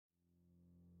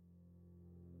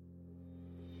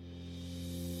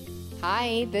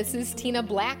Hi, this is Tina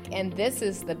Black, and this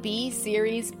is the B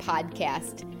Series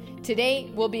podcast. Today,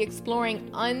 we'll be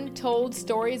exploring untold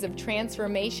stories of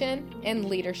transformation and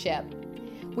leadership.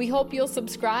 We hope you'll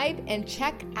subscribe and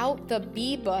check out the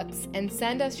B books and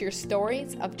send us your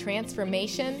stories of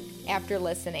transformation after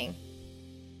listening.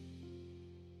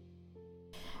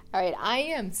 All right, I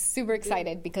am super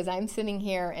excited because I'm sitting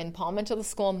here in Paul Mitchell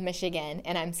School, Michigan,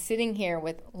 and I'm sitting here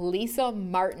with Lisa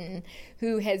Martin,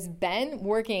 who has been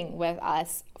working with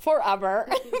us forever,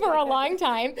 for a long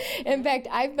time. In fact,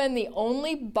 I've been the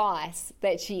only boss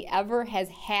that she ever has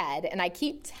had, and I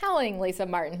keep telling Lisa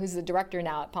Martin, who's the director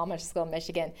now at Paul Mitchell School,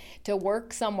 Michigan, to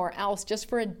work somewhere else just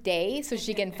for a day so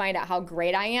she can find out how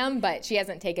great I am, but she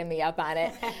hasn't taken me up on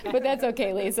it. But that's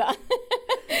okay, Lisa.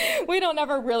 We don't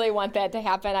ever really want that to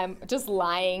happen. I'm just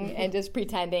lying and just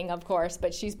pretending, of course,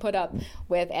 but she's put up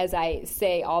with, as I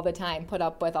say all the time, put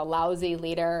up with a lousy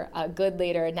leader, a good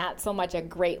leader, not so much a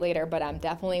great leader, but I'm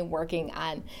definitely working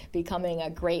on becoming a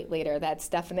great leader. That's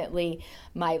definitely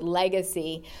my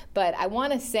legacy. But I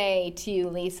want to say to you,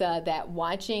 Lisa, that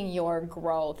watching your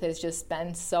growth has just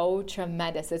been so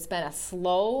tremendous. It's been a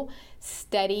slow,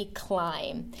 steady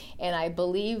climb, and I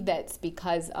believe that's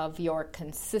because of your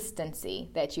consistency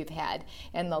that you've had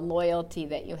and the loyalty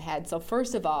that you had. So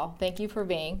first of all, thank you for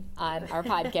being on our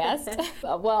podcast.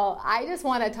 Well, I just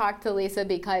want to talk to Lisa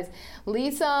because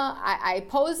Lisa, I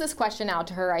posed this question out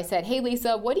to her. I said, hey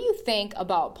Lisa, what do you think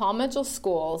about Paul Mitchell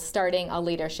School starting a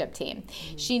leadership team?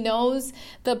 Mm-hmm. She knows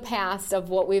the past of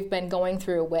what we've been going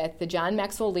through with the John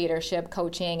Maxwell leadership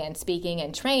coaching and speaking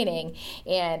and training,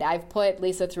 and I've put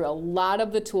Lisa through a lot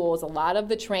of the tools, a lot of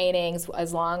the trainings,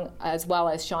 as well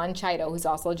as Sean Chido, who's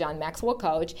also a John Maxwell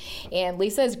coach. And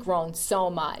Lisa has grown so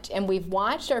much. And we've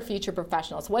watched our future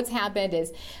professionals. What's happened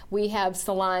is we have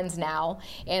salons now,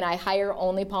 and I hire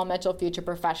only Paul Mitchell future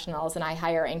professionals, and I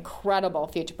hire incredible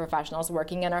future professionals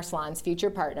working in our salons, future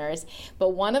partners.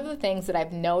 But one of the things that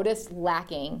I've noticed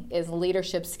lacking is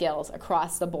leadership skills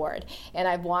across the board. And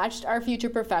I've watched our future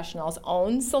professionals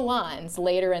own salons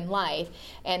later in life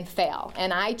and fail.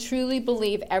 And I truly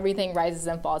believe everything rises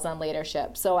and falls on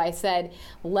leadership. So I said,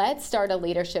 let's start a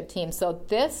leadership team. So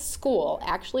this school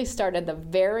actually started the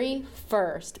very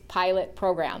first pilot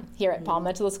program here at Paul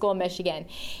Mitchell School, Michigan.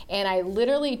 And I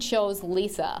literally chose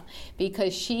Lisa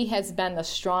because she has been the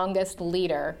strongest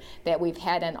leader that we've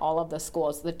had in all of the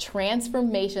schools. The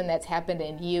transformation that's happened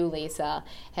in you, Lisa,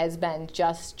 has been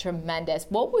just tremendous.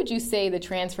 What would you say the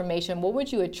transformation, what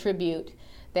would you attribute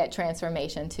that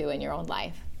transformation to in your own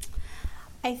life?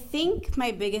 I think my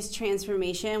biggest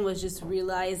transformation was just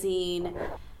realizing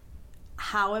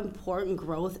how important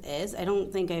growth is. I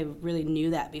don't think I really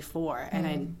knew that before. And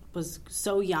I was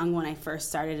so young when I first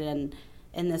started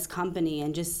in this company,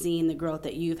 and just seeing the growth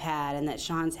that you've had and that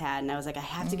Sean's had. And I was like, I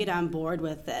have to get on board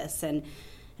with this. And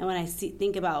when I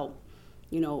think about,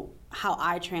 how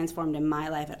I transformed in my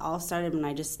life, it all started when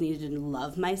I just needed to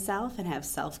love myself and have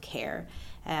self-care.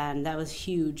 And that was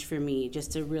huge for me,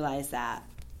 just to realize that.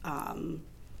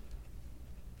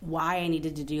 Why I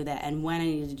needed to do that and when I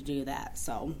needed to do that.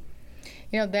 So,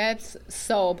 that's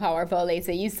so powerful,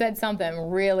 Lisa. You said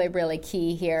something really, really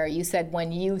key here. You said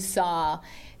when you saw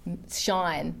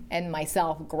Sean and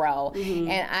myself grow. Mm-hmm.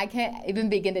 And I can't even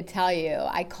begin to tell you,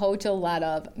 I coach a lot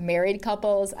of married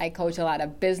couples, I coach a lot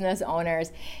of business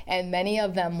owners, and many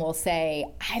of them will say,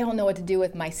 I don't know what to do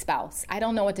with my spouse. I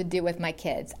don't know what to do with my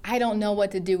kids. I don't know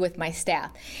what to do with my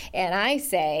staff. And I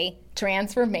say,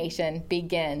 transformation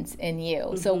begins in you.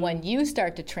 Mm-hmm. So when you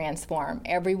start to transform,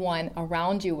 everyone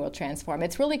around you will transform.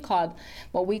 It's really called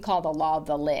what we call the law of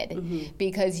the lid,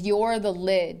 because you're the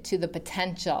lid to the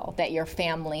potential that your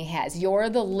family has. You're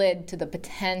the lid to the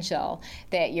potential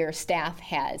that your staff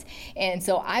has. And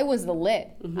so I was the lid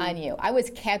on you. I was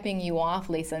capping you off,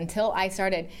 Lisa, until I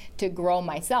started to grow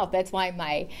myself. That's why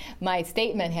my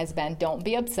statement has been, don't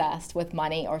be obsessed with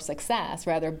money or success,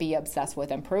 rather be obsessed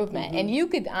with improvement. And you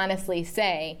could honestly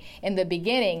say in the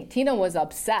beginning, Tina was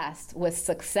obsessed with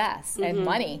success and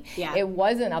money. Yeah. It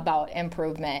wasn't about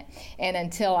improvement. And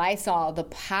until I saw the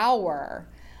power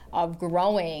of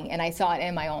growing, and I saw it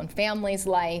in my own family's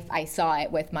life, I saw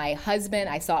it with my husband,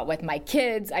 I saw it with my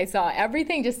kids, I saw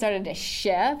everything just started to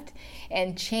shift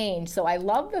and change. So I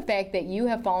love the fact that you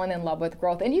have fallen in love with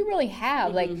growth, and you really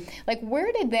have. Like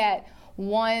where did that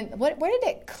where did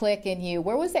it click in you?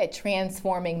 Where was that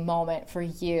transforming moment for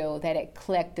you that it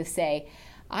clicked to say,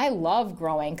 I love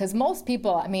growing? Because most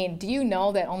people, do you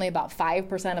know that only about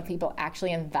 5% of people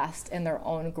actually invest in their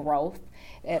own growth?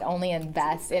 It only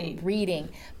invests in reading,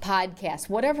 podcasts,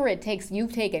 whatever it takes.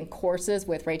 You've taken courses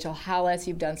with Rachel Hollis.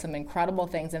 You've done some incredible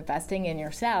things investing in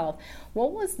yourself.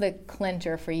 What was the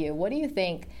clincher for you? What do you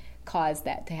think caused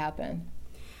that to happen?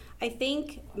 I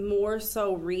think more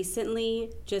so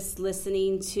recently, just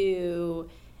listening to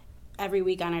every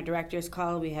week on our director's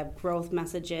call, we have growth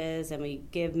messages and we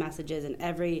give messages in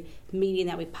every meeting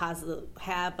that we possibly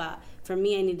have. But for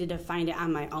me, I needed to find it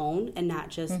on my own and not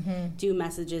just do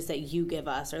messages that you give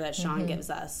us or that Sean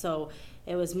gives us. So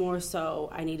it was more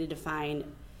so I needed to find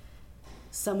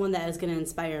someone that is going to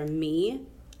inspire me,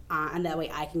 and that way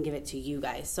I can give it to you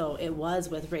guys. So it was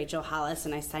with Rachel Hollis,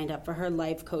 and I signed up for her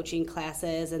life coaching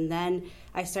classes, and then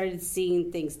I started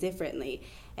seeing things differently.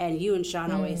 And you and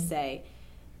Sean always say,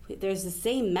 there's the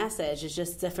same message, it's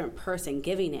just a different person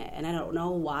giving it. And I don't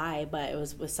know why, but it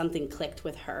was something clicked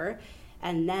with her.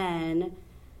 And then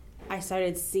I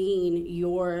started seeing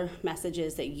your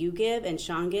messages that you give and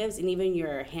Sean gives, and even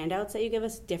your handouts that you give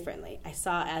us differently. I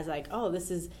saw it as like, oh,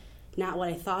 this is not what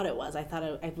I thought it was. I thought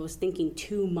I was thinking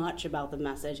too much about the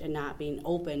message and not being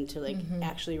open to like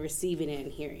actually receiving it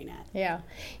and hearing it. Yeah.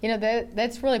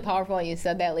 That's really powerful you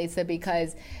said that, Lisa,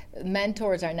 because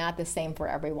mentors are not the same for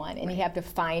everyone, and you have to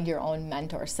find your own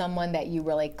mentor, someone that you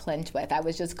really clinch with. I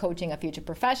was just coaching a future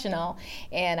professional,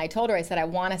 and I told her, I said, I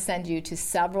want to send you to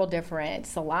several different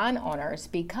salon owners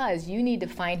because you need to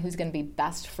find who's going to be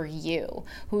best for you,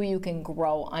 who you can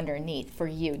grow underneath for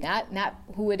you, not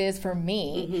who it is for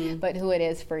me, but who it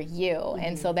is for you.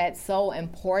 And so that's so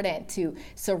important, to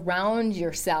surround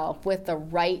yourself with the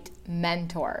right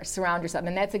mentor, surround yourself.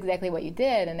 And that's exactly what you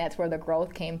did, and that's where the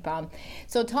growth came from.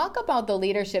 So talk about the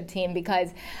leadership team, because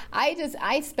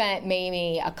I spent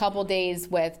maybe a couple days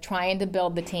with trying to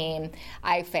build the team.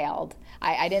 I failed.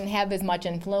 I didn't have as much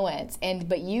influence,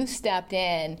 but you stepped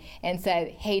in and said,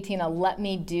 hey, Tina, let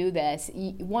me do this.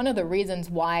 One of the reasons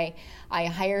why I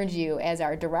hired you as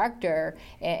our director,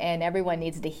 and everyone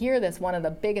needs to hear this, one of the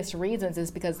biggest reasons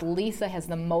is because Lisa has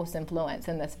the most influence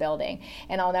in this building.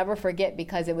 And I'll never forget,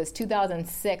 because it was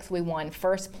 2006, we won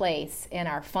first place in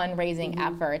our fundraising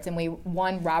efforts, and we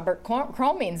won Robert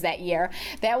Cromings that year.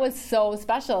 That was so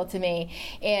special to me.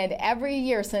 And every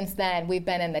year since then, we've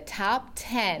been in the top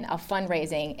 10 of fundraising,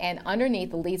 and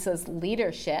underneath Lisa's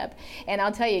leadership. And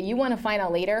I'll tell you, you want to find a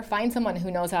leader, find someone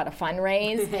who knows how to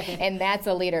fundraise, and that's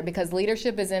a leader, because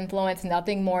leadership is influence,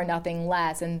 nothing more, nothing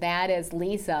less, and that is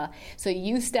Lisa. So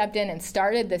you stepped in and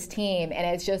started this team, and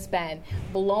it's just been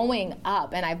blowing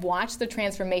up. And I've watched the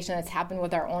transformation that's happened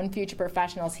with our own future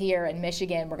professionals here in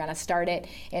Michigan. We're going to start it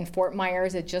in Fort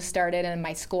Myers. It just started in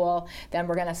my school. Then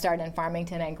we're going to start in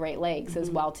Farmington and Great Lakes as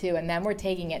well, too. And then we're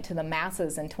taking it to the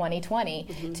masses in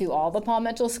 2020 to all the Paul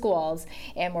Mitchell schools,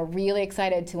 and we're really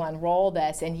excited to unroll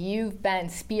this. And you've been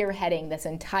spearheading this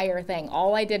entire thing.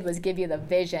 All I did was give you the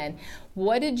vision.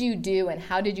 What did you do, and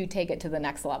how did you take it to the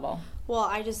next level? Well,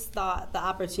 I just thought the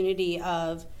opportunity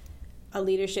of a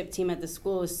leadership team at the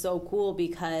school was so cool,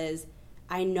 because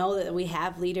I know that we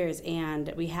have leaders,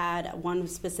 and we had one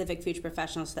specific future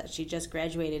professional that she just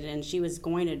graduated, and she was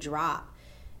going to drop.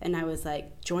 And I was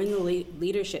like, join the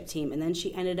leadership team. And then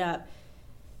she ended up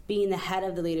being the head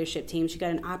of the leadership team. She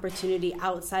got an opportunity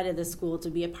outside of the school to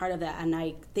be a part of that. And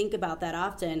I think about that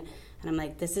often, and I'm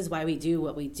like, this is why we do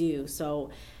what we do.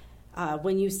 So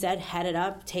when you said head it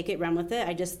up, take it, run with it,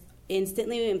 I just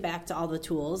instantly went back to all the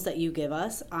tools that you give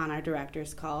us on our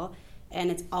director's call. And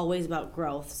it's always about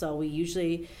growth. So we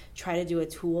usually try to do a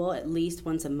tool at least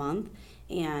once a month.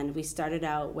 And we started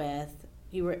out with,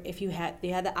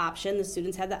 the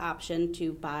students had the option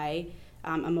to buy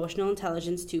Emotional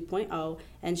Intelligence 2.0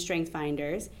 and Strength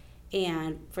Finders.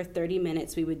 And for 30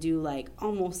 minutes, we would do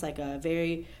almost like a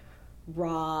very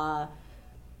raw,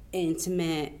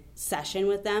 intimate session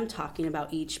with them, talking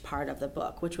about each part of the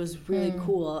book, which was really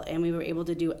cool. And we were able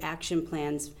to do action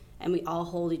plans, and we all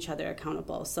hold each other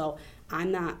accountable. So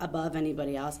I'm not above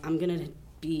anybody else. I'm going to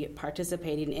be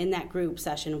participating in that group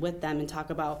session with them and talk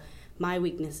about my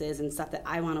weaknesses and stuff that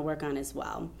I want to work on as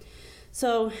well.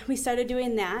 So we started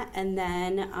doing that, and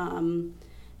then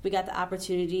we got the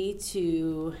opportunity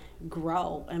to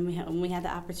grow. And when we had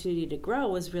the opportunity to grow,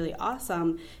 it was really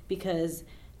awesome, because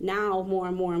now more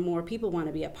and more and more people want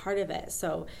to be a part of it.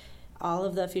 So all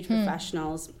of the future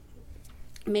professionals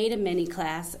made a mini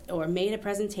class or made a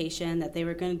presentation that they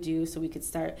were going to do, so we could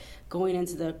start going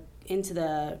into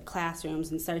the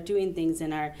classrooms and start doing things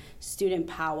in our student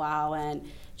powwow, and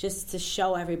just to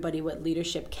show everybody what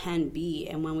leadership can be.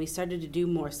 And when we started to do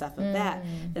more stuff of that,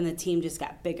 then the team just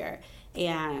got bigger.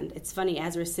 And it's funny,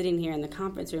 as we're sitting here in the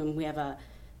conference room, we have a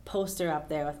poster up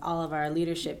there with all of our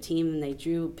leadership team, and they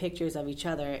drew pictures of each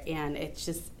other. And it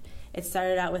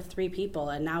started out with 3 people,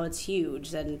 and now it's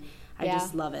huge. And I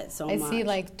just love it so much. I see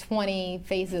like 20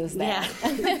 faces there.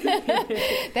 Yeah.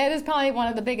 That is probably one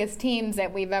of the biggest teams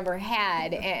that we've ever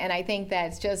had, and I think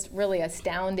that's just really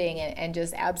astounding and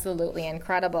just absolutely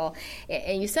incredible.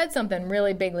 And you said something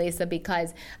really big, Lisa,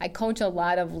 because I coach a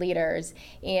lot of leaders,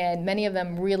 and many of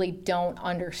them really don't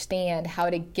understand how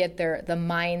to get the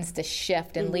minds to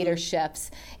shift and leader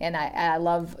shifts. And I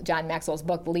love John Maxwell's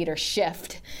book, Leader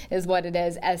Shift is what it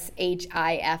is,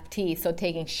 SHIFT, so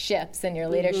taking shifts in your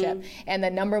leadership. And the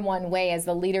number one way is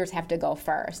the leaders have to go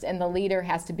first, and the leader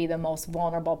has to be the most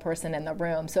vulnerable person in the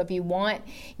room. So if you want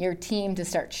your team to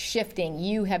start shifting,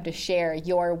 you have to share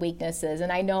your weaknesses.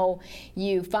 And I know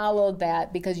you followed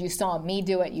that because you saw me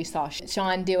do it, you saw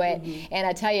Sean do it, and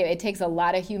I tell you, it takes a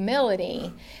lot of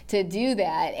humility to do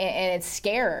that, and it's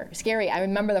scary. I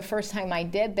remember the first time I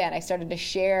did that, I started to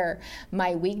share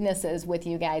my weaknesses with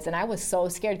you guys, and I was so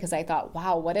scared because I thought,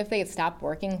 wow, what if they stopped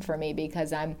working for me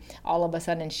because I'm all of a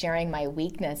sudden sharing my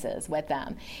weaknesses with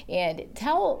them? And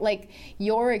tell like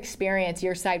your experience,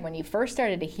 your side, when you first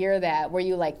started to hear that. Were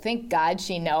you like, thank God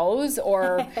she knows?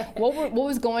 Or what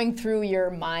was going through your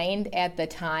mind at the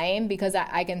time? Because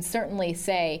I can certainly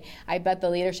say, I bet the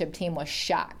leadership team was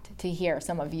shocked to hear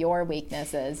some of your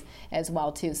weaknesses as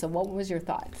well too. So what was your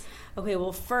thoughts? Okay,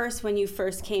 well, first, when you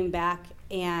first came back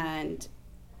and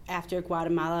after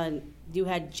Guatemala and you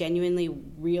had genuinely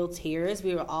real tears,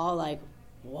 we were all like,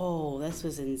 whoa, this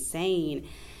was insane.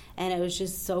 And it was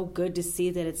just so good to see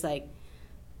that it's like,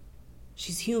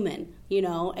 she's human, you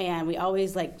know, and we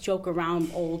always like joke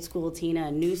around old school Tina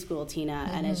and new school Tina,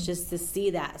 and it's just to see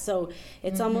that. So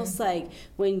it's almost like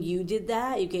when you did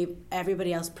that, you gave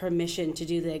everybody else permission to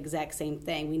do the exact same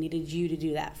thing. We needed you to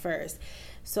do that first.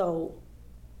 So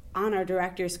on our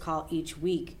directors call each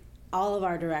week, all of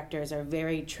our directors are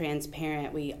very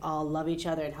transparent. We all love each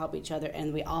other and help each other,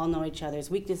 and we all know each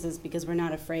other's weaknesses because we're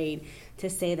not afraid to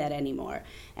say that anymore.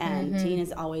 And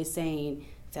Tina's always saying,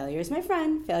 failure is my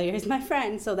friend, failure is my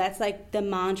friend. So that's like the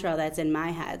mantra that's in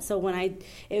my head. So when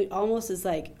it almost is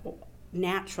like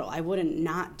natural. I wouldn't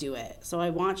not do it. So I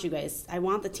want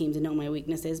the team to know my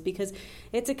weaknesses because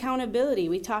it's accountability.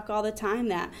 We talk all the time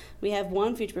that we have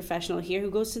one future professional here who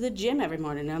goes to the gym every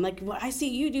morning. And I'm like, well, I see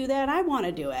you do that and I want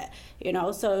to do it. You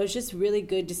know, so it was just really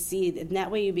good to see. And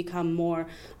that way you become more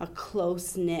a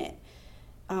close-knit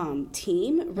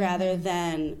team rather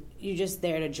than you're just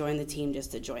there to join the team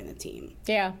just to join the team.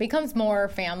 Yeah, becomes more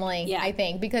family, I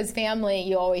think, because family,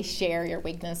 you always share your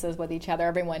weaknesses with each other.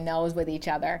 Everyone knows with each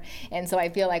other. And so I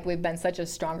feel like we've been such a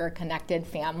stronger connected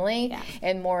family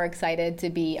and more excited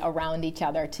to be around each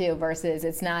other too, versus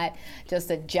it's not just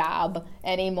a job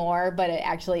anymore, but it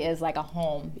actually is like a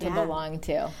home to belong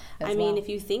to. I mean, if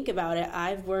you think about it,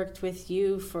 I've worked with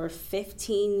you for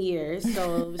 15 years,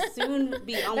 so it will soon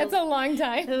be almost... That's a long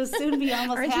time. It will soon be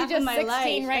almost half of my life. Aren't you just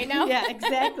 16 right now? Yeah,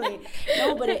 exactly.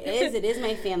 No, but it is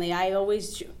my family. I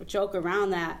always joke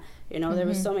around that, you know, there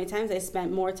was so many times I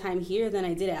spent more time here than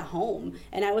I did at home,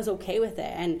 and I was okay with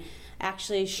it. And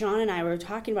actually, Sean and I were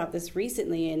talking about this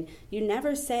recently, and you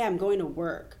never say, I'm going to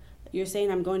work. You're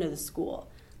saying, I'm going to the school.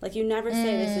 Like, you never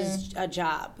say, this is a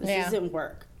job. This isn't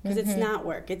work. Because it's not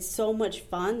work. It's so much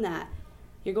fun that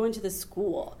you're going to the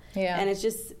school. Yeah. And it's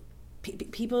just,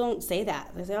 people don't say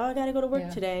that. They say, oh, I got to go to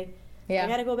work today. I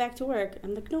got to go back to work.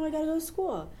 I'm like, no, I got to go to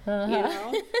school. You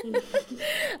know?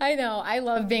 I know. I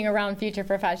love being around future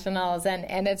professionals,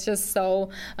 and it's just so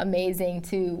amazing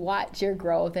to watch your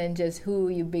growth and just who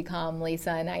you become,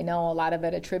 Lisa. And I know a lot of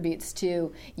it attributes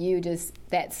to you just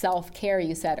that self-care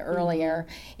you said earlier.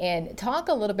 And talk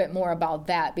a little bit more about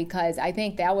that, because I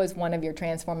think that was one of your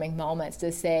transforming moments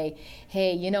to say,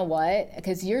 hey, you know what?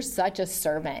 Because you're such a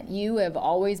servant. You have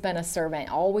always been a servant,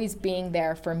 always being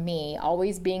there for me,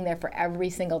 always being there for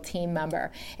every single team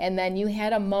member. And then you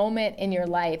had a moment in your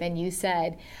life and you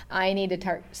said, I need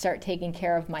to start taking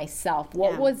care of myself.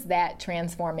 What was that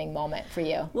transforming moment for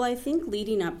you? Well, I think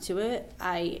leading up to it,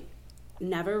 I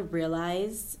never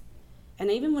realized,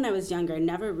 and even when I was younger, I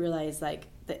never realized like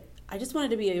that I just wanted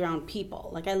to be around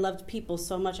people. Like, I loved people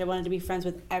so much. I wanted to be friends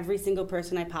with every single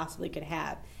person I possibly could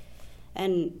have.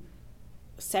 And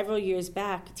several years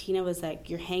back, Tina was like,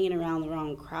 you're hanging around the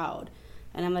wrong crowd.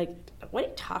 And I'm like, what are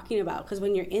you talking about? Because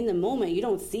when you're in the moment, you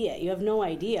don't see it. You have no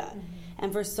idea.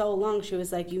 And for so long, she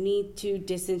was like, you need to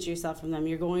distance yourself from them.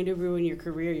 You're going to ruin your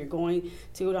career. You're going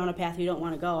to go down a path you don't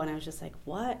want to go. And I was just like,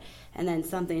 what? And then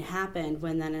something happened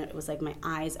when then it was like my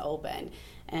eyes opened.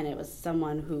 And it was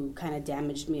someone who kind of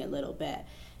damaged me a little bit.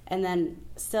 And then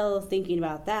still thinking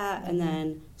about that. And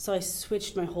then, so I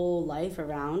switched my whole life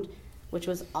around, which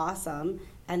was awesome.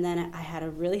 And then I had a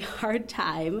really hard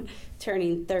time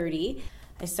turning 30.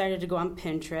 I started to go on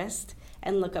Pinterest,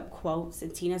 and look up quotes.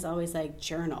 And Tina's always like,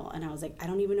 journal. And I was like, I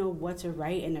don't even know what to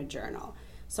write in a journal.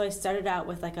 So I started out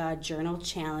with like a journal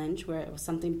challenge where it was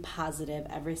something positive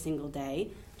every single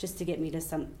day, just to get me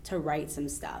to write some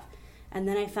stuff. And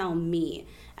then I found me.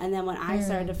 And then when I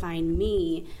started to find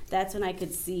me, that's when I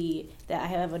could see that I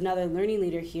have another learning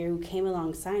leader here who came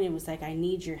alongside and was like, I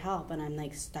need your help. And I'm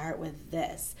like, start with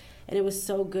this. And it was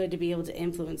so good to be able to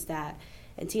influence that.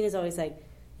 And Tina's always like,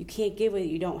 you can't give what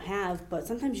you don't have, but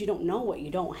sometimes you don't know what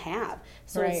you don't have.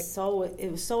 So right.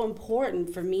 it was so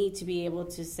important for me to be able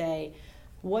to say,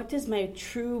 what does my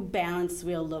true balance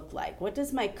wheel look like? What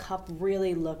does my cup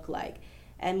really look like?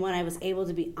 And when I was able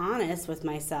to be honest with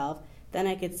myself, then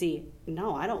I could see,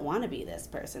 no, I don't want to be this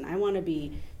person. I want to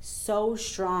be so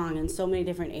strong in so many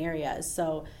different areas.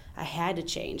 So I had to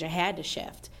change. I had to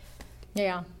shift.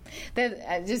 Yeah,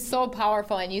 that's just so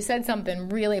powerful. And you said something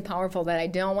really powerful that I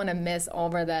don't want to miss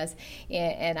over this.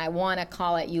 And I want to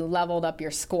call it, you leveled up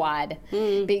your squad.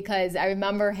 Because I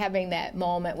remember having that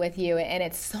moment with you. And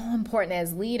it's so important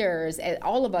as leaders,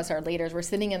 all of us are leaders. We're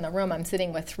sitting in the room. I'm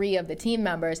sitting with 3 of the team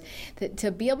members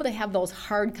to be able to have those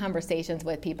hard conversations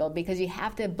with people, because you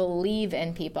have to believe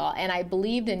in people. And I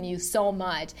believed in you so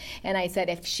much. And I said,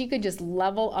 if she could just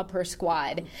level up her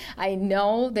squad, I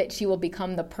know that she will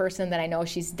become the person that I know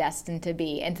she's destined to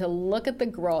be. And to look at the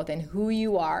growth and who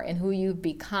you are and who you've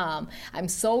become, I'm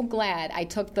so glad I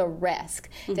took the risk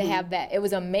to have that. It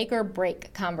was a make or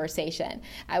break conversation.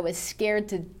 I was scared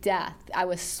to death. I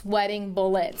was sweating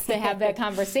bullets to have that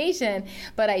conversation,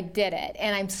 but I did it.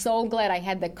 And I'm so glad I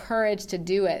had the courage to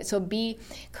do it. So be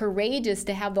courageous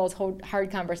to have those hard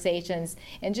conversations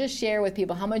and just share with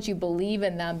people how much you believe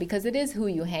in them, because it is who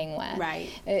you hang with. Right.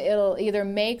 It'll either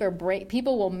make or break.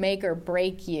 People will make or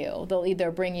break you. They'll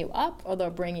either bring you up or they'll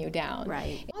bring you down.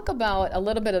 Right. Talk about a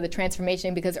little bit of the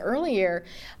transformation, because earlier,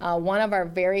 one of our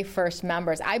very first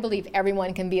members, I believe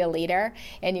everyone can be a leader,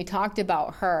 and you talked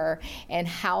about her and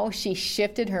how she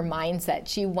shifted her mindset.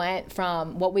 She went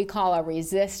from what we call a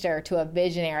resistor to a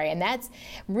visionary, and that's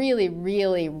really,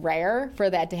 really rare for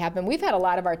that to happen. We've had a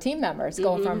lot of our team members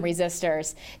go from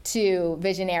resistors to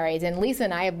visionaries, and Lisa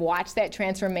and I have watched that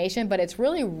transformation, but it's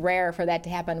really rare for that to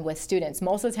happen with students.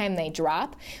 Most of the time they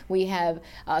drop. We have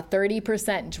a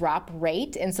 30% drop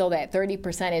rate, and so that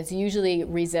 30% is usually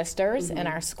resistors in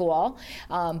our school,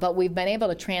 but we've been able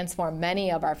to transform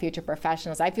many of our future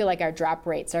professionals. I feel like our drop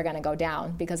rates are going to go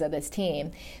down because of this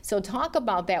team. So talk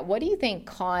about that. What do you think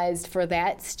caused for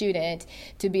that student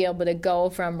to be able to go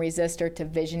from resistor to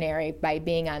visionary by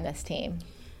being on this team?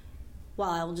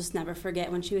 Well, I will just never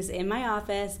forget when she was in my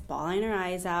office, bawling her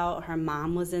eyes out. Her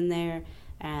mom was in there,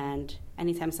 and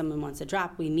anytime someone wants to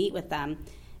drop, we meet with them.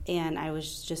 And I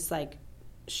was just like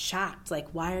shocked, like,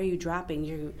 why are you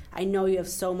dropping? I know you have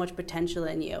so much potential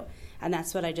in you. And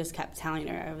that's what I just kept telling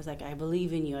her. I was like, I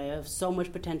believe in you. I have so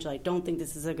much potential. I don't think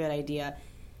this is a good idea.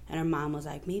 And her mom was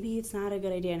like, maybe it's not a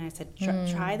good idea. And I said,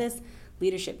 try this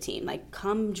leadership team. Like,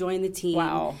 come join the team.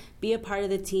 Wow. Be a part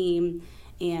of the team.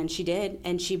 And she did.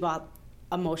 And she bought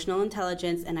Emotional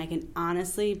Intelligence. And I can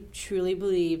honestly, truly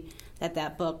believe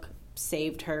that book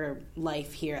saved her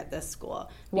life here at this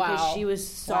school, because she was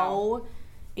so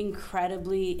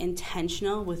incredibly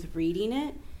intentional with reading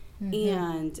it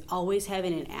and always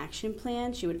having an action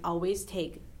plan. She would always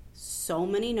take so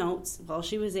many notes while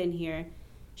she was in here.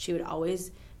 She would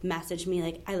always message me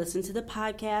like, I listened to the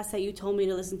podcast that you told me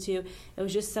to listen to. It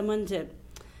was just someone to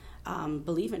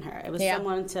believe in her. It was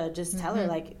someone to just tell her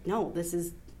like, no, this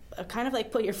is a kind of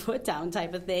like put your foot down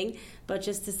type of thing, but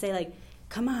just to say like,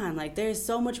 come on, like there's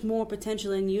so much more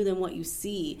potential in you than what you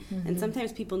see. And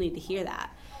sometimes people need to hear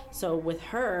that. So with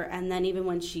her, and then even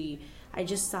when I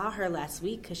just saw her last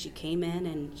week because she came in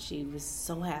and she was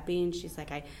so happy, and she's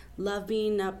like, I love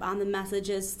being up on the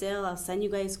messages still. I'll send you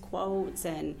guys quotes.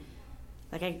 And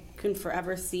like I can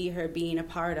forever see her being a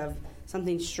part of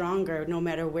something stronger no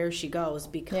matter where she goes,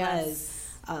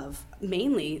 because of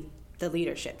mainly the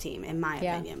leadership team, in my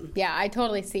opinion. Yeah, I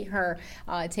totally see her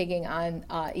taking on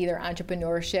either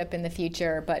entrepreneurship in the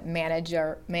future, but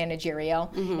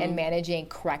managerial and managing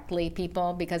correctly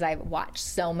people, because I've watched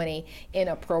so many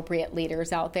inappropriate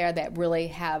leaders out there that really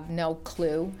have no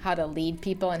clue how to lead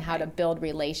people and how to build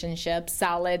relationships,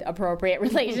 solid, appropriate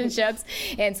relationships.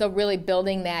 And so really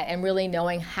building that and really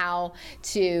knowing how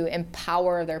to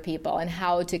empower their people and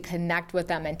how to connect with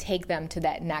them and take them to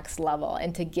that next level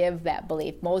and to give that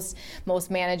belief. Most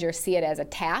most managers see it as a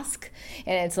task,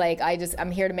 and it's like,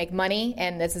 I'm here to make money,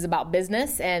 and this is about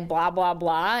business, and blah, blah,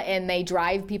 blah, and they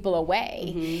drive people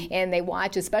away. And they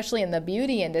watch, especially in the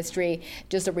beauty industry,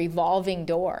 just a revolving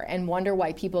door and wonder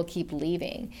why people keep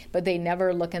leaving. But they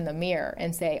never look in the mirror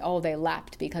and say, oh, they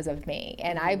left because of me.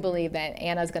 And I believe that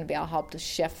Anna's going to be able to help to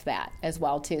shift that as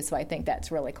well, too. So I think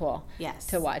that's really cool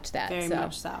to watch that. Very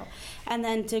much so. And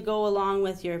then to go along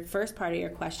with your first part of your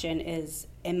question is,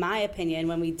 in my opinion,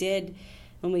 when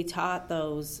we taught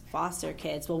those foster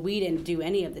kids, well, we didn't do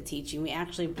any of the teaching. We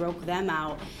actually broke them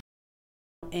out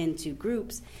into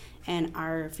groups, and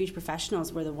our future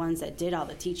professionals were the ones that did all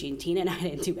the teaching. Tina and I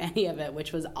didn't do any of it,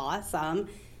 which was awesome.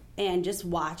 And just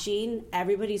watching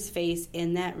everybody's face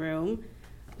in that room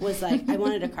was like, I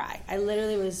wanted to cry. I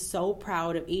literally was so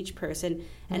proud of each person,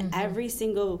 and every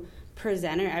single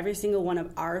presenter, every single one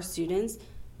of our students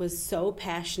was so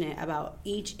passionate about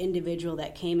each individual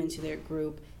that came into their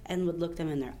group, and would look them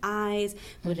in their eyes,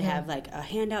 would have like a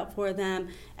handout for them.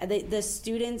 And the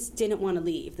students didn't want to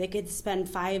leave. They could spend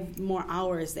 5 more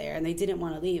hours there, and they didn't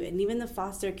want to leave. And even the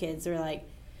foster kids were like,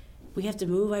 we have to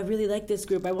move. I really like this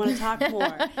group. I want to talk more.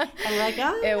 And we're like,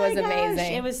 oh, it was my gosh.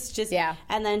 amazing. It was just,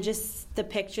 and then just the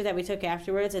picture that we took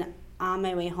afterwards, and on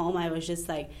my way home, I was just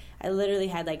like, I literally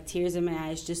had like tears in my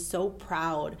eyes, just so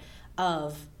proud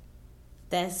of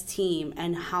this team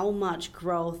and how much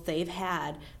growth they've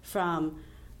had from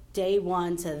day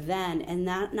one to then, and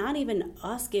not even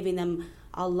us giving them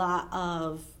a lot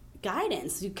of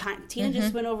guidance. Tina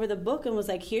just went over the book and was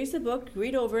like, here's the book,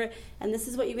 read over it, and this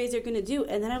is what you guys are going to do.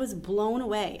 And then I was blown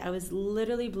away. I was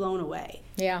literally blown away.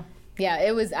 Yeah,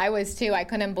 I was too. I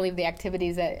couldn't believe the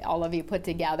activities that all of you put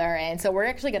together. And so we're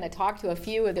actually going to talk to a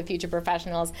few of the future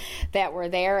professionals that were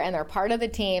there, and they're part of the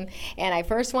team. And I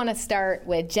first want to start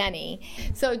with Jenny.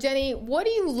 So Jenny, what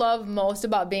do you love most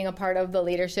about being a part of the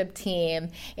leadership team,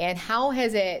 and how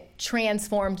has it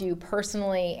transformed you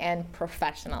personally and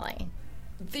professionally?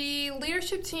 The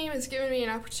leadership team has given me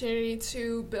an opportunity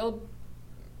to build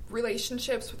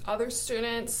relationships with other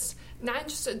students, not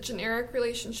just a generic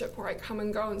relationship where I come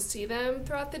and go and see them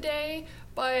throughout the day,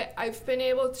 but I've been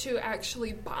able to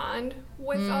actually bond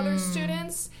with other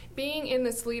students. Being in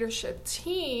this leadership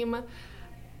team,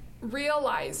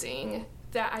 realizing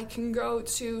that I can go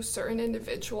to certain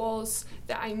individuals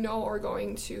that I know are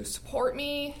going to support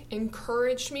me,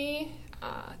 encourage me,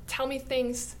 tell me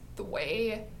things the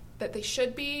way that they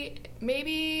should be.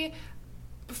 Maybe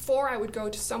before I would go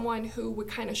to someone who would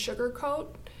kind of sugarcoat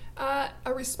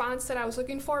a response that I was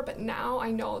looking for, but now I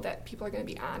know that people are going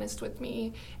to be honest with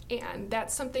me, and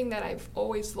that's something that I've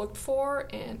always looked for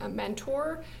in a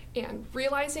mentor, and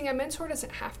realizing a mentor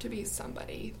doesn't have to be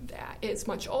somebody that is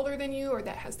much older than you or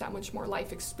that has that much more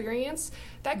life experience.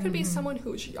 That could be someone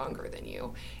who's younger than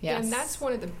you. Yes. And that's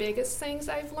one of the biggest things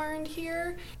I've learned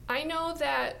here. I know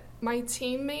that my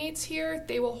teammates here,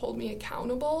 they will hold me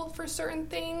accountable for certain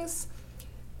things.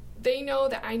 They know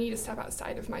that I need to step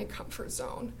outside of my comfort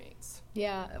zone.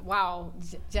 Yeah, wow.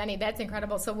 Jenny, that's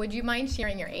incredible. So would you mind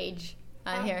sharing your age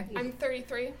on here? I'm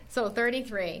 33. So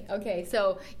 33. Okay,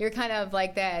 so you're kind of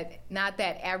like that, not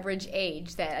that average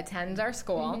age that attends our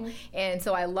school. And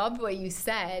so I loved what you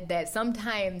said, that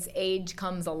sometimes age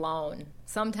comes alone.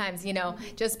 Sometimes,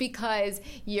 just because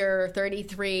you're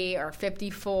 33 or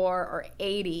 54 or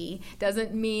 80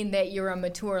 doesn't mean that you're a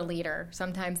mature leader.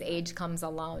 Sometimes age comes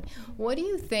alone. What do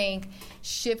you think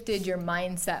shifted your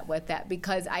mindset with that?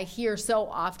 Because I hear so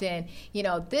often,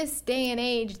 this day and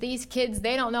age, these kids,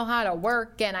 they don't know how to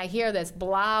work. And I hear this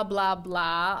blah, blah,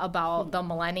 blah about the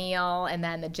millennial and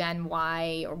then the Gen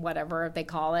Y or whatever they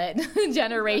call it,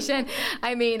 generation.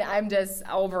 I mean, I'm just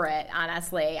over it,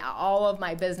 honestly. All of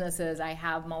my businesses, I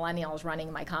have millennials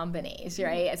running my companies,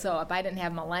 right? So if I didn't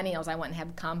have millennials, I wouldn't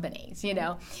have companies,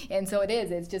 And so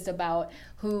it's just about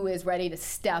who is ready to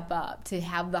step up, to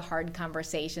have the hard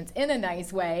conversations in a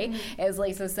nice way, as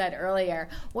Lisa said earlier.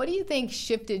 What do you think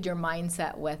shifted your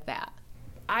mindset with that?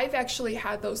 I've actually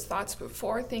had those thoughts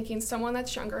before, thinking someone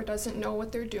that's younger doesn't know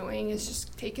what they're doing, is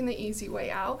just taking the easy way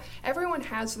out. Everyone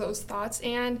has those thoughts,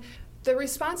 and the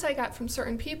response I got from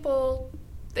certain people,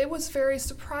 it was very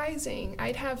surprising.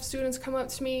 I'd have students come up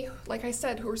to me, like I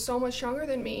said, who were so much younger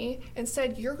than me, and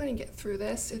said, you're going to get through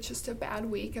this. It's just a bad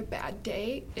week, a bad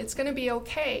day. It's going to be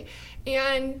okay.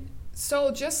 And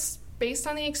so just based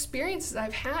on the experiences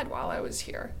I've had while I was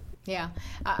here, Yeah.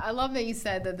 I love that you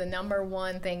said that the number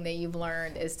one thing that you've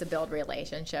learned is to build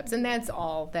relationships. And that's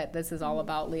all that this is all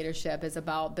about. Leadership is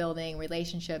about building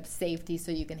relationships, safety,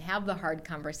 so you can have the hard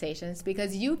conversations,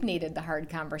 because you've needed the hard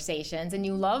conversations and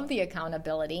you love the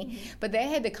accountability. But that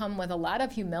had to come with a lot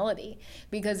of humility,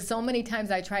 because so many times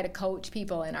I try to coach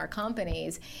people in our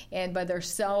companies, but they're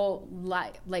so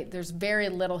like there's very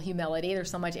little humility. There's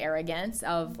so much arrogance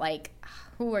of like,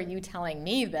 who are you telling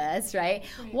me this, right?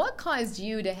 What caused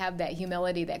you to have that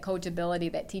humility, that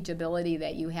coachability, that teachability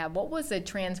that you have? What was a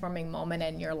transforming moment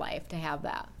in your life to have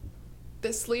that?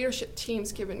 This leadership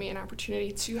team's given me an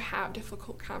opportunity to have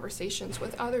difficult conversations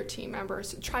with other team members,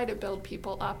 to try to build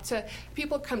people up.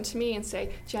 People come to me and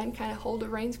say, Jen, kind of hold the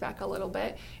reins back a little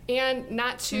bit, and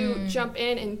not to jump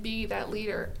in and be that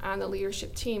leader on the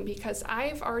leadership team, because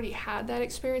I've already had that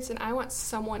experience and I want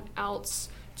someone else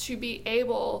to be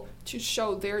able to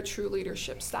show their true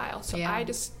leadership style. So I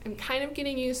just am kind of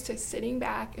getting used to sitting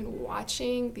back and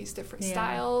watching these different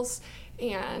styles,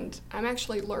 and I'm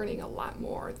actually learning a lot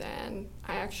more than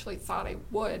I actually thought I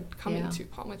would coming to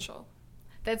Paul Mitchell.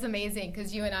 That's amazing,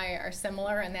 because you and I are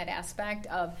similar in that aspect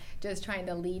of just trying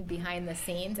to lead behind the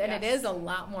scenes. And it is a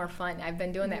lot more fun. I've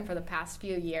been doing that for the past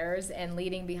few years, and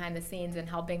leading behind the scenes and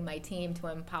helping my team to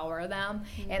empower them.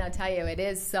 And I'll tell you, it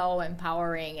is so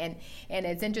empowering. And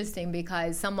it's interesting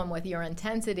because someone with your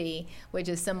intensity, which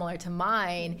is similar to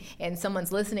mine, and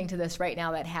someone's listening to this right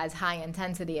now that has high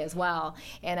intensity as well.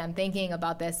 And I'm thinking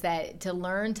about this, that to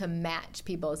learn to match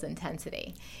people's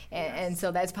intensity. And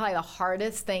so that's probably the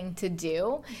hardest thing to do,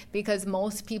 because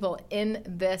most people in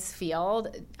this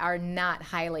field are not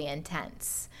highly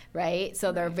intense, right?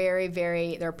 So they're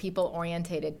they're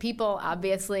people-oriented people,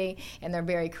 obviously, and they're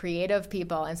very creative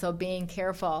people. And so being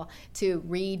careful to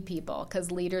read people,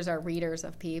 because leaders are readers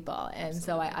of people. And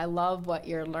so I love what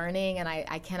you're learning, and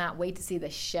I cannot wait to see the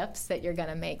shifts that you're going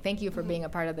to make. Thank you for being a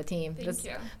part of the team. Thank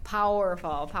you.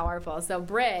 Powerful. So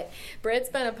Britt's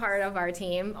been a part of our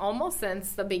team almost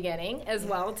since the beginning as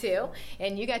well, too.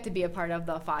 And you got to be a part of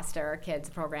the foster kids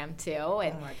program, too.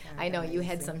 And I know you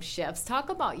had some shifts. Talk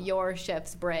about your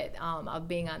shifts, Britt, of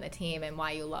being on the team and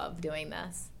why you love doing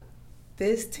this.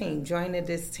 Joining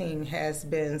this team has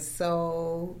been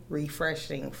so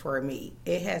refreshing for me.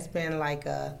 It has been like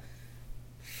a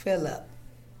fill-up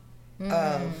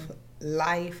of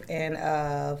life and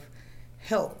of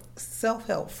help,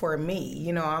 self-help for me.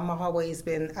 You know, I've always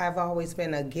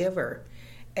been a giver,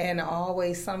 and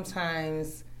always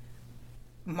sometimes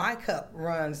my cup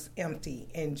runs empty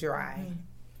and dry.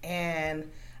 And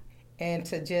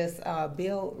to just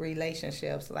build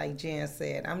relationships, like Jen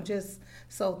said, I'm just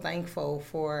so thankful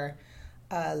for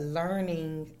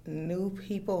learning new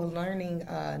people, learning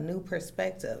new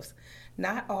perspectives,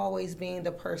 not always being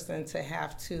the person to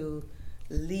have to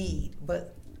lead,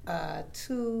 but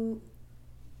to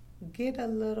get a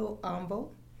little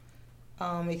humble,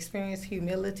 experience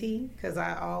humility, because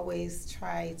I always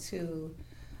try to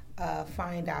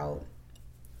find out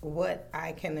what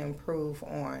I can improve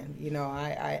on. You know,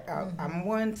 I'm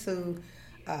one to,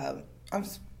 I'm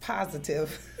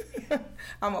positive.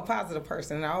 I'm a positive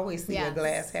person. I always see a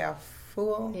glass half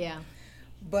full. Yeah.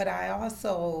 But I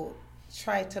also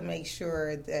try to make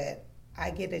sure that I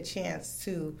get a chance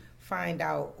to find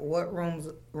out what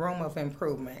room of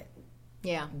improvement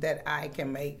that I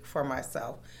can make for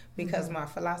myself. Because my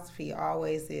philosophy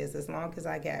always is, as long as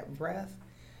I got breath,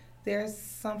 there's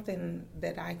something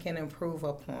that I can improve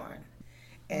upon,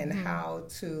 and how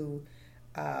to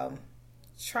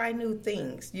try new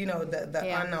things. You know,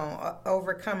 the unknown,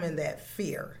 overcoming that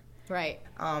fear. Right.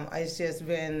 It's just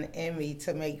been in me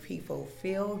to make people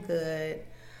feel good.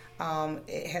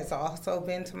 It has also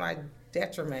been to my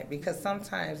detriment, because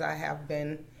sometimes I have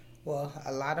been,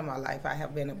 a lot of my life I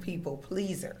have been a people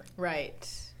pleaser. Right.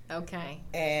 Okay.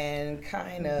 And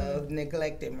kind of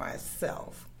neglected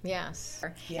myself. Yes.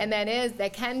 And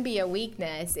that can be a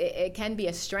weakness. It can be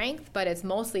a strength, but it's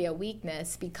mostly a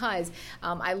weakness, because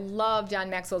I love John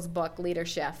Maxwell's book, Leader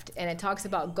Shift, and it talks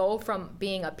about go from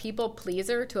being a people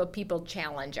pleaser to a people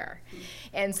challenger.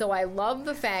 And so I love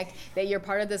the fact that you're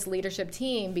part of this leadership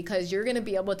team, because you're going to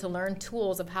be able to learn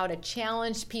tools of how to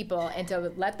challenge people and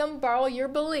to let them borrow your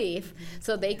belief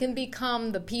so they can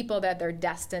become the people that they're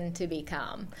destined to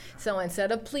become. So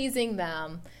instead of pleasing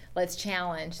them, let's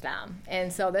challenge them.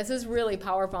 And so this is really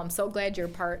powerful. I'm so glad you're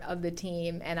part of the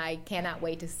team, and I cannot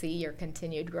wait to see your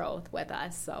continued growth with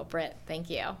us. So, Britt, thank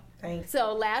you. Thanks.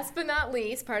 So last but not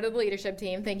least, part of the leadership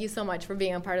team, thank you so much for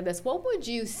being a part of this. What would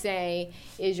you say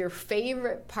is your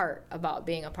favorite part about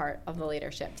being a part of the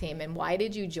leadership team, and why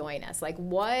did you join us? Like,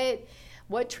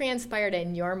 what transpired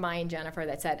in your mind, Jennifer,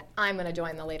 that said, I'm going to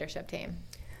join the leadership team?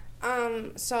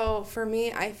 So for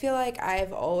me, I feel like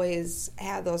I've always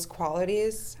had those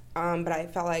qualities, but I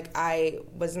felt like I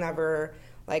was never,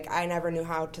 like, I never knew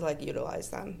how to, like, utilize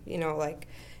them, you know, like,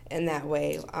 in that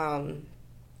way.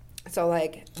 So,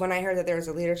 like, when I heard that there was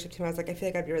a leadership team, I was like, I feel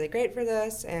like I'd be really great for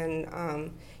this,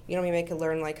 and, you know, maybe I could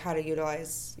learn, like, how to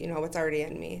utilize, you know, what's already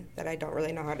in me that I don't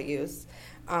really know how to use.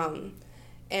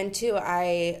 And two,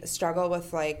 I struggle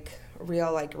with, like,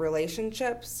 real, like,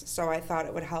 relationships, so I thought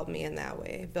it would help me in that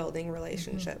way, building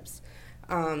relationships,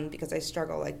 because I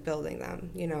struggle, like, building them,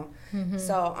 you know.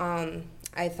 So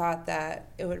I thought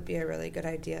that it would be a really good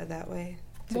idea that way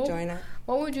to join it.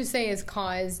 What would you say has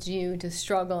caused you to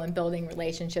struggle in building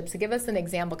relationships? So give us an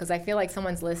example, because I feel like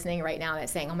someone's listening right now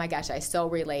that's saying, oh my gosh, I so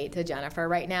relate to Jennifer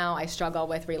right now. I struggle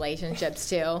with relationships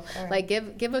too. Like,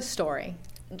 give a story.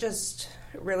 Just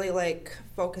really, like,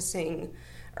 focusing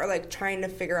or, like, trying to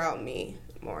figure out me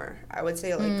more. I would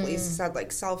say, like Lisa said,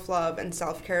 like, self-love and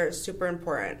self-care is super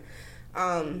important.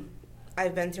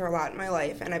 I've been through a lot in my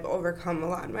life, and I've overcome a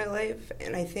lot in my life,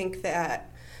 and I think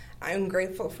that I'm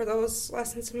grateful for those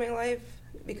lessons in my life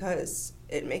because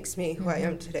it makes me who I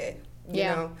am today, you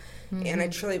know? And I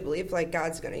truly believe, like,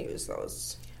 God's going to use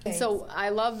those. So I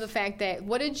love the fact that,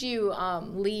 what did you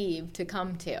leave to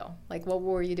come to? Like, what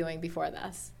were you doing before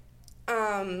this?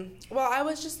 Well, I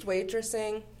was just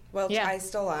waitressing, which I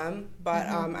still am, but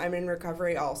I'm in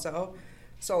recovery also.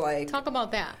 So, like... Talk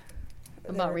about that,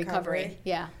 about recovery.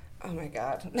 Yeah. Oh, my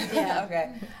God. Yeah.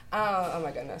 Okay. Oh,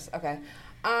 my goodness. Okay.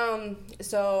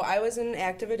 So I was in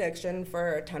active addiction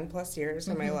for 10 plus years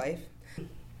of my life.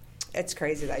 It's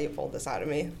crazy that you pulled this out of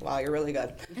me. Wow, you're really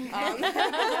good. Wow.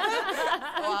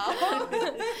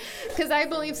 Because I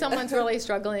believe someone's really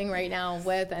struggling right now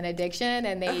with an addiction,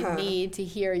 and they need to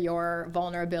hear your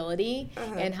vulnerability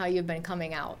and how you've been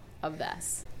coming out of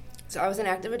this. So I was in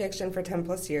active addiction for 10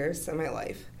 plus years of my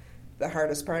life, the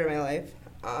hardest part of my life.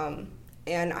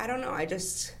 And I don't know, I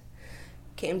just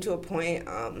came to a point,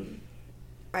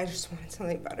 I just wanted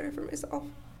something better for myself.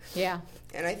 Yeah.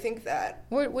 And I think that...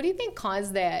 What do you think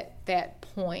caused that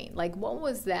point? Like, what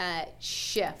was that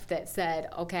shift that said,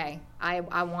 okay, I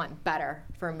want better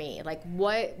for me? Like,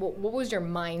 what was your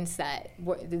mindset?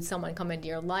 Did someone come into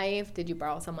your life? Did you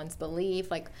borrow someone's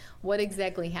belief? Like, what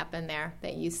exactly happened there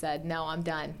that you said, no, I'm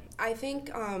done? I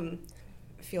think, I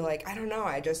feel like, I don't know,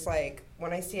 I just, like,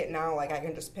 when I see it now, like, I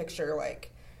can just picture,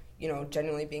 like, you know,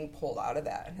 genuinely being pulled out of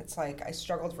that. It's like I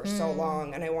struggled for so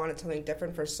long, and I wanted something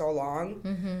different for so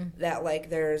long that, like,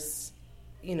 there's,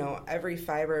 you know, every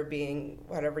fiber being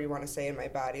whatever you want to say in my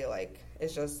body, like,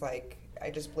 it's just like, I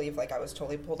just believe, like, I was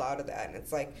totally pulled out of that. And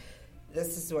it's like,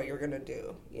 this is what you're going to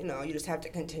do. You know, you just have to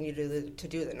continue to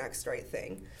do the next right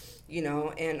thing, you know,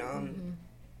 and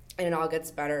it all gets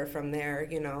better from there,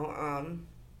 you know.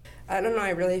 I don't know, I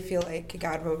really feel like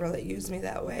God will really use me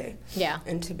that way. Yeah.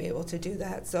 And to be able to do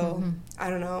that. So, I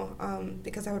don't know,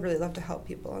 because I would really love to help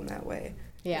people in that way.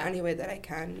 Yeah. In any way that I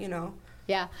can, you know.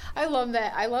 Yeah, I love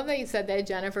that. I love that you said that,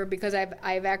 Jennifer, because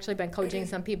I've actually been coaching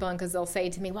some people, and because they'll say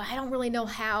to me, well, I don't really know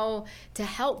how to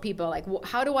help people. Like,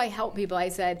 how do I help people? I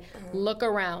said, look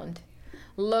around.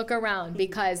 Look around,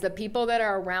 because the people that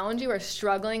are around you are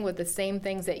struggling with the same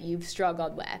things that you've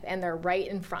struggled with, and they're right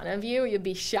in front of you. You'd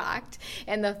be shocked.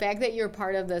 And the fact that you're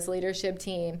part of this leadership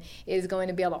team is going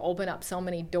to be able to open up so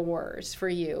many doors for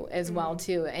you as well,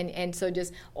 too. And so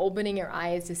just opening your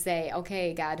eyes to say,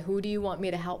 okay, God, who do you want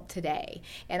me to help today?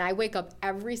 And I wake up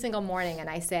every single morning and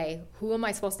I say, who am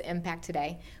I supposed to impact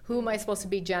today? Who am I supposed to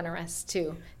be generous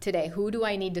to today? Who do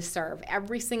I need to serve?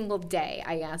 Every single day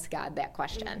I ask God that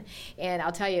question. And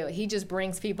I'll tell you, he just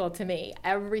brings people to me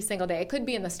every single day. It could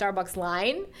be in the Starbucks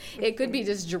line. It could be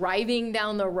just driving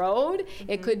down the road.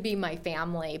 It could be my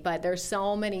family. But there's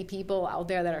so many people out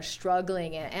there that are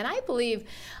struggling. And I believe,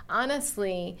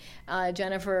 honestly,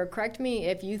 Jennifer, correct me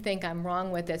if you think I'm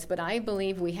wrong with this, but I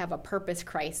believe we have a purpose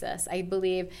crisis. I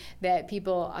believe that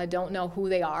people don't know who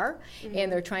they are,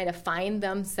 and they're trying to find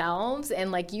themselves.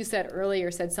 And like you said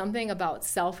earlier, said something about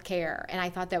self-care. And I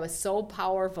thought that was so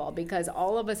powerful, because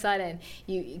all of a sudden,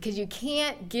 because you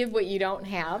can't give what you don't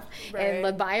have. Right. And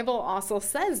the Bible also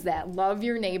says that, love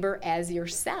your neighbor as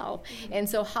yourself. And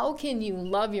so how can you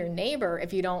love your neighbor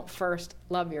if you don't first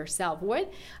love yourself?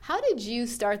 How did you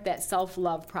start that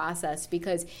self-love process?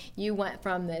 Because you went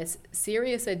from this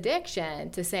serious addiction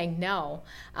to saying, no,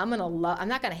 I'm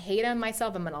not going to hate on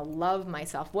myself, I'm going to love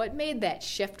myself. What made that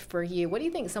shift for you? What do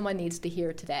you think someone needs to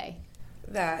hear today?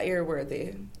 That you're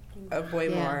worthy of way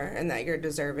more, and that you're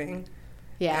deserving.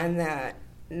 Yeah. And that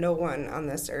no one on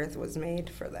this earth was made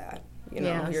for that. You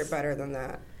know, you're better than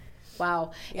that.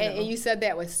 Wow. And you said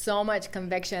that with so much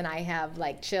conviction. I have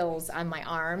like chills on my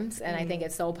arms, and I think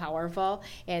it's so powerful.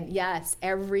 And yes,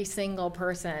 every single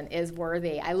person is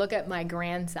worthy. I look at my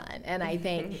grandson and I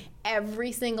think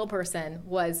every single person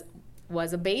was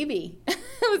a baby.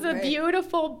 It was a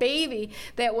beautiful baby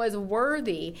that was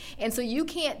worthy. And so you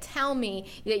can't tell me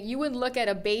that you would look at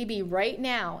a baby right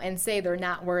now and say they're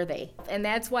not worthy. And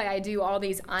that's why I do all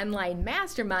these online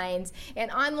masterminds,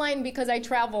 and online because I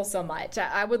travel so much.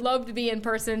 I would love to be in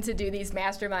person to do these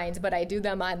masterminds, but I do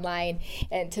them online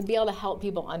and to be able to help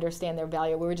people understand their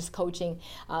value. We were just coaching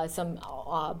some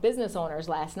business owners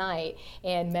last night,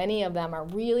 and many of them are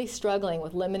really struggling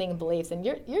with limiting beliefs. And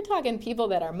you're talking people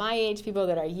that are my age, people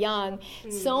that are young.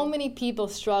 So many people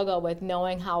struggle with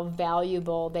knowing how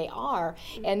valuable they are,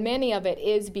 and many of it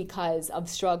is because of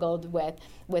struggled with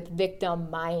victim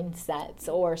mindsets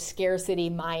or scarcity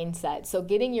mindsets. So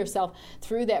getting yourself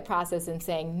through that process and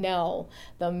saying, no,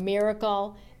 the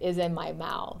miracle is in my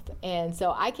mouth. And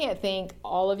so I can't thank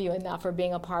all of you enough for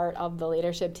being a part of the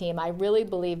leadership team. I really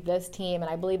believe this team,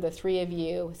 and I believe the three of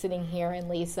you sitting here and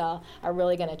Lisa are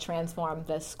really going to transform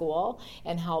this school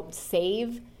and help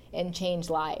save and change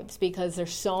lives, because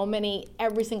there's so many,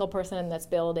 every single person in this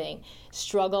building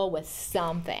struggle with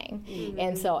something.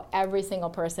 And so every single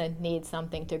person needs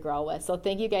something to grow with. So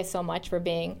thank you guys so much for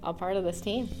being a part of this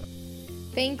team.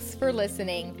 Thanks for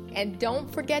listening. And don't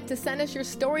forget to send us your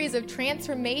stories of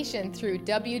transformation through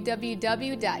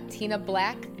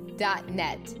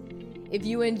www.tinablack.net. If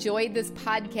you enjoyed this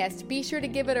podcast, be sure to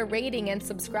give it a rating and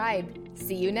subscribe.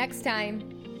 See you next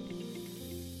time.